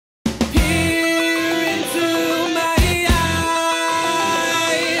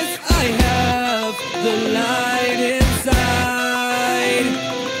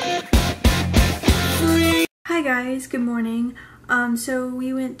Hi guys, good morning. So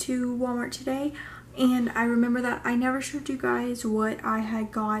we went to Walmart today and I remember that I never showed you guys what I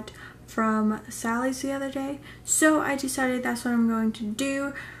had got from Sally's the other day. So I decided that's what I'm going to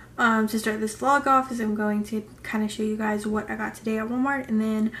do to start this vlog off, is I'm going to kind of show you guys what I got today at Walmart and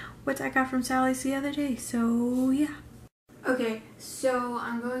then what I got from Sally's the other day. So yeah. Okay, so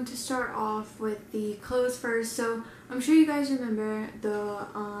I'm going to start off with the clothes first. So I'm sure you guys remember the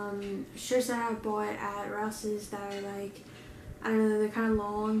shirts that I bought at Rouse's that are like, I don't know, they're kind of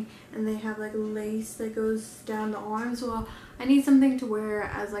long and they have like lace that goes down the arms. Well, I need something to wear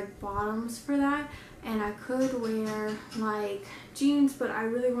as like bottoms for that, and I could wear like jeans, but I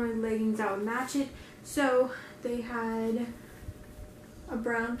really wanted leggings that would match it. So they had a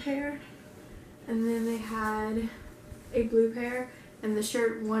brown pair and then they had a blue pair, and the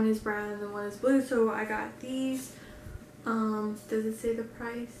shirt, one is brown and the one is blue. So I got these. Does it say the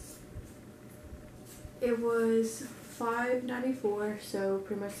price? It was $5.94, so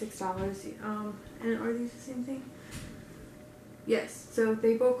pretty much $6. And are these the same thing? Yes, so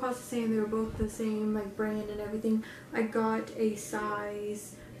they both cost the same. They were both the same like brand and everything. I got a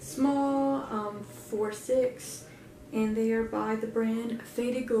size small, 4'6", and they are by the brand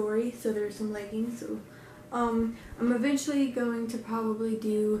Faded Glory. So there's some leggings. So I'm eventually going to probably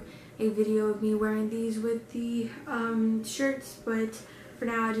do a video of me wearing these with the shirts, but for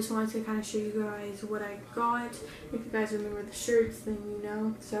now I just wanted to kind of show you guys what I got. If you guys remember the shirts, then you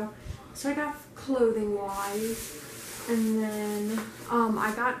know. So I got clothing wise, and then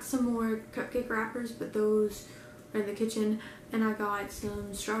I got some more cupcake wrappers, but those are in the kitchen, and I got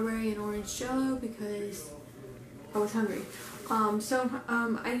some strawberry and orange jello because I was hungry.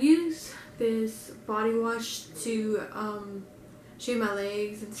 I use this body wash to shave my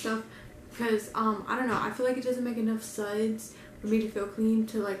legs and stuff because I don't know, I feel like it doesn't make enough suds for me to feel clean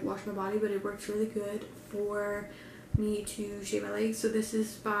to like wash my body, but it works really good for me to shave my legs. So this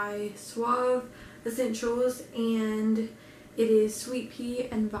is by Suave Essentials and it is sweet pea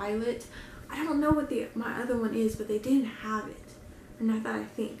and violet. I don't know what my other one is, but they didn't have it, or not that I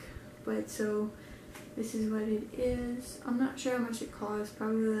think. But so this is what it is. I'm not sure how much it costs,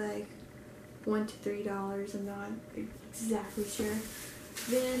 probably like $1 to $3. I'm not exactly sure.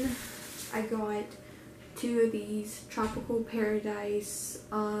 Then I got 2 of these Tropical Paradise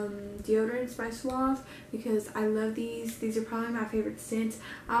deodorants by Suave because I love these. These are probably my favorite scents.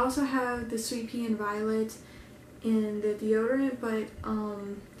 I also have the sweet pea and violet in the deodorant, but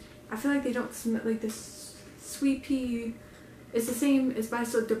I feel like they don't smell like this. Sweet pea is the same as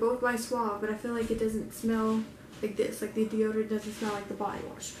they're both by Suave, but I feel like it doesn't smell like this. Like the deodorant doesn't smell like the body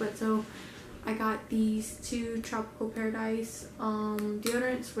wash. But so I got these 2 Tropical Paradise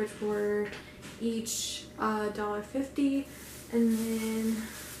deodorants, which were each $1.50, and then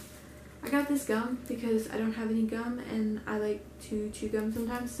I got this gum because I don't have any gum and I like to chew gum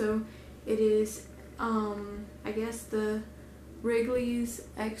sometimes. So it is I guess the Wrigley's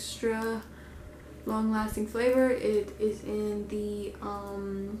Extra long-lasting flavor. It is in the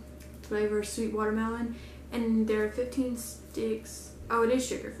flavor sweet watermelon, and there are 15 sticks. Oh, it is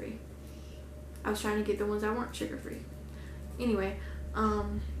sugar-free. I was trying to get the ones that weren't sugar-free. Anyway,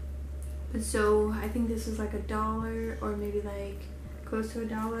 so I think this was like $1 or maybe like close to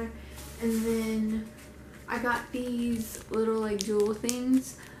 $1. And then I got these little like jewel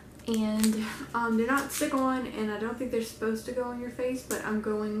things, and they're not stick-on, and I don't think they're supposed to go on your face, but I'm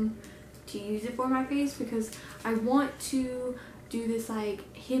going to use it for my face because I want to do this like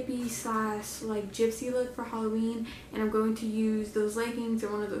hippie slash like gypsy look for Halloween, and I'm going to use those leggings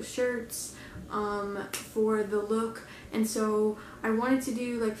and one of those shirts for the look. And so I wanted to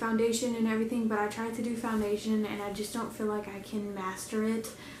do like foundation and everything, but I tried to do foundation and I just don't feel like I can master it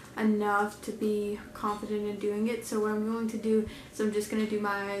enough to be confident in doing it. So what I'm going to do is I'm just going to do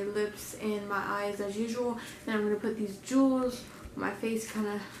my lips and my eyes as usual, and I'm going to put these jewels on my face, kind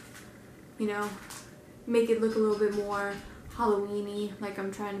of, you know, make it look a little bit more Halloween-y, like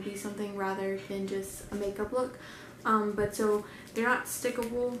I'm trying to be something rather than just a makeup look. But so they're not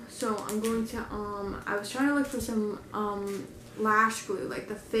stickable, so I'm going to I was trying to look for some lash glue, like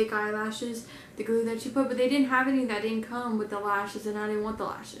the fake eyelashes, the glue that you put, but they didn't have any that didn't come with the lashes, and I didn't want the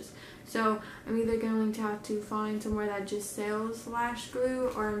lashes. So I'm either going to have to find somewhere that just sells lash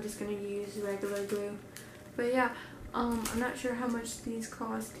glue, or I'm just going to use regular glue. But yeah, I'm not sure how much these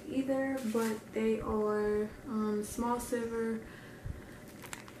cost either, but they are small silver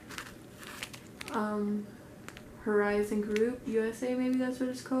Horizon Group USA, maybe that's what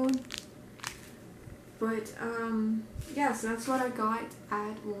it's called. But yeah, so that's what I got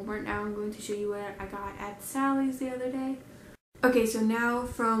at Walmart. Now I'm going to show you what I got at Sally's the other day. Okay, so now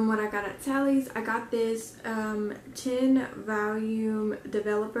from what I got at Sally's, I got this 10 volume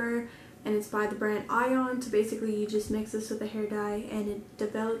developer, and it's by the brand Ion. So basically you just mix this with a hair dye and it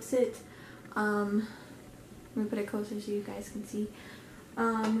develops it. Let me put it closer so you guys can see.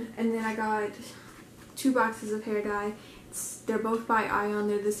 And then I got 2 boxes of hair dye. They're both by Ion.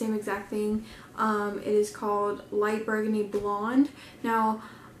 They're the same exact thing. It is called Light Burgundy Blonde. Now,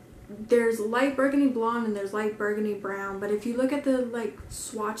 there's light burgundy blonde and there's light burgundy brown, but if you look at the like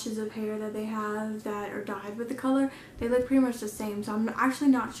swatches of hair that they have that are dyed with the color, they look pretty much the same. So I'm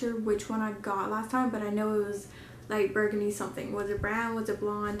actually not sure which one I got last time, but I know it was light burgundy something. Was it brown? Was it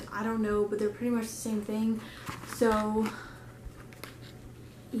blonde? I don't know, but they're pretty much the same thing. So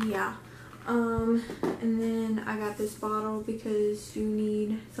yeah. And then I got this bottle because you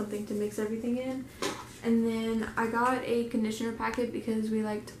need something to mix everything in. And then I got a conditioner packet because we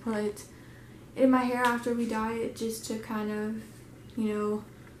like to put in my hair after we dye it, just to kind of, you know,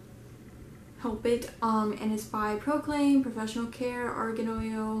 help it. And it's by Proclaim, Professional Care, Argan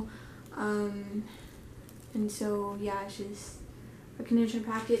Oil. And so yeah, it's just a conditioner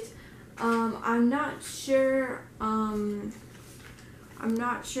packet. I'm not sure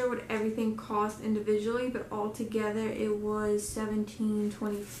what everything cost individually, but all together it was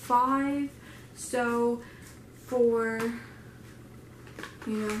 $17.25. So for,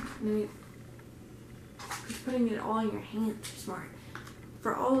 you know, just putting it all in your hands is smart.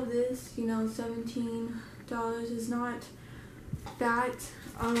 For all of this, you know, $17 is not that,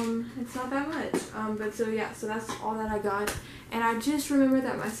 it's not that much. But so yeah, so that's all that I got. And I just remembered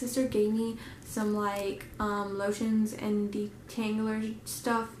that my sister gave me some like lotions and detangler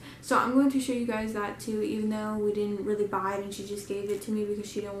stuff. So I'm going to show you guys that too, even though we didn't really buy it and she just gave it to me because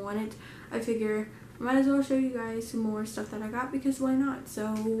she didn't want it. I figure I might as well show you guys some more stuff that I got, because why not?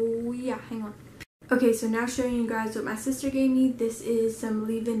 So yeah, hang on. Okay, so now showing you guys what my sister gave me. This is some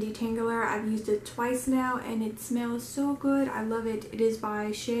leave-in detangler. I've used it twice now and it smells so good. I love it. It is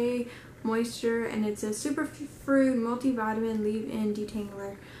by Shea Moisture and it's a superfruit multivitamin leave-in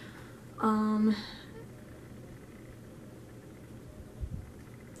detangler.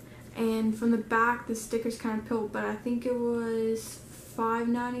 And from the back the sticker's kind of peeled, but I think it was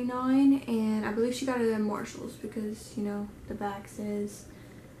 $5.99, and I believe she got it at Marshall's because, you know, the back says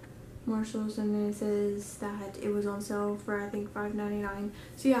Marshall's and then it says that it was on sale for I think $5.99.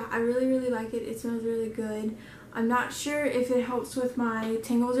 So yeah, I really like it. It smells really good. I'm not sure if it helps with my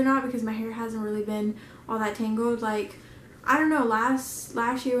tangles or not because my hair hasn't really been all that tangled. Like, I don't know, last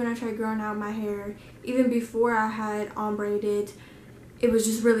year when I tried growing out my hair, even before I had ombre-ed it was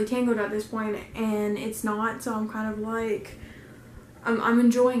just really tangled at this point, and it's not. So I'm kind of like, I'm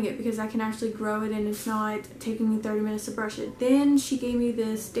enjoying it because I can actually grow it and it's not taking me 30 minutes to brush it. Then she gave me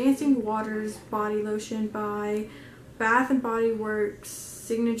this Dancing Waters body lotion by Bath & Body Works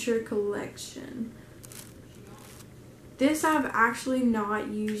Signature Collection. This I've actually not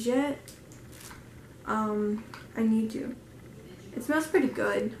used yet. I need to. It smells pretty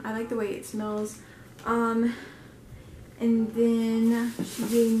good. I like the way it smells. And then she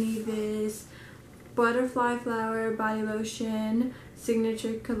gave me this Butterfly Flower body lotion,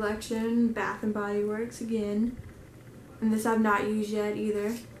 Signature Collection, Bath & Body Works again. And this I've not used yet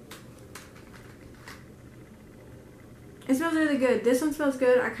either. It smells really good. This one smells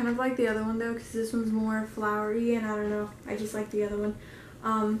good. I kind of like the other one though because this one's more flowery and I don't know. I just like the other one.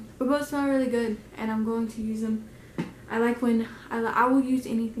 But both smell really good and I'm going to use them. I like when I will use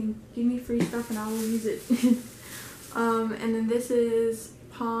anything. Give me free stuff and I will use it. And then this is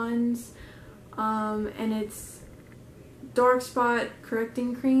Pond's, and it's dark spot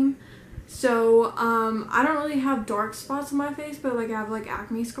correcting cream. So I don't really have dark spots on my face, but like I have like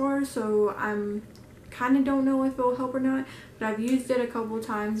acne scars, so I'm kind of don't know if it will help or not, but I've used it a couple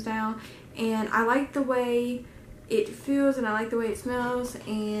times now and I like the way it feels and I like the way it smells.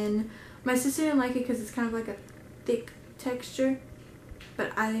 And my sister didn't like it because it's kind of like a thick texture,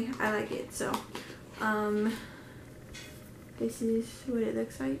 but I like it. So this is what it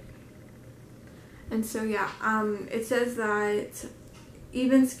looks like. And so yeah, it says that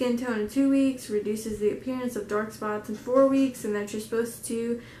even skin tone in 2 weeks, reduces the appearance of dark spots in 4 weeks, and that you're supposed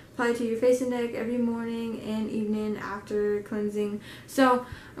to apply to your face and neck every morning and evening after cleansing. So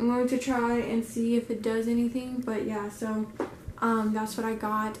I'm going to try and see if it does anything. But yeah, so that's what I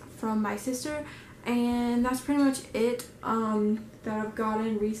got from my sister, and that's pretty much it that I've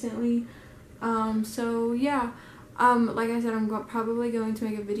gotten recently. So yeah, like I said, I'm probably going to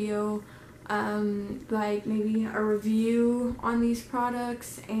make a video like maybe a review on these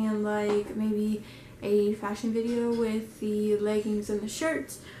products and like maybe a fashion video with the leggings and the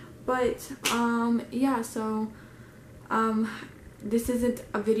shirts. But yeah, so this isn't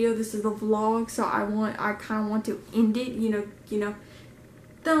a video, this is a vlog, so I kind of want to end it, you know,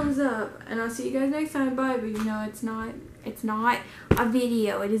 thumbs up, and I'll see you guys next time. Bye. But you know, it's not a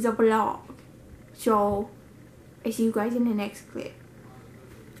video, it is a vlog. So I see you guys in the next clip.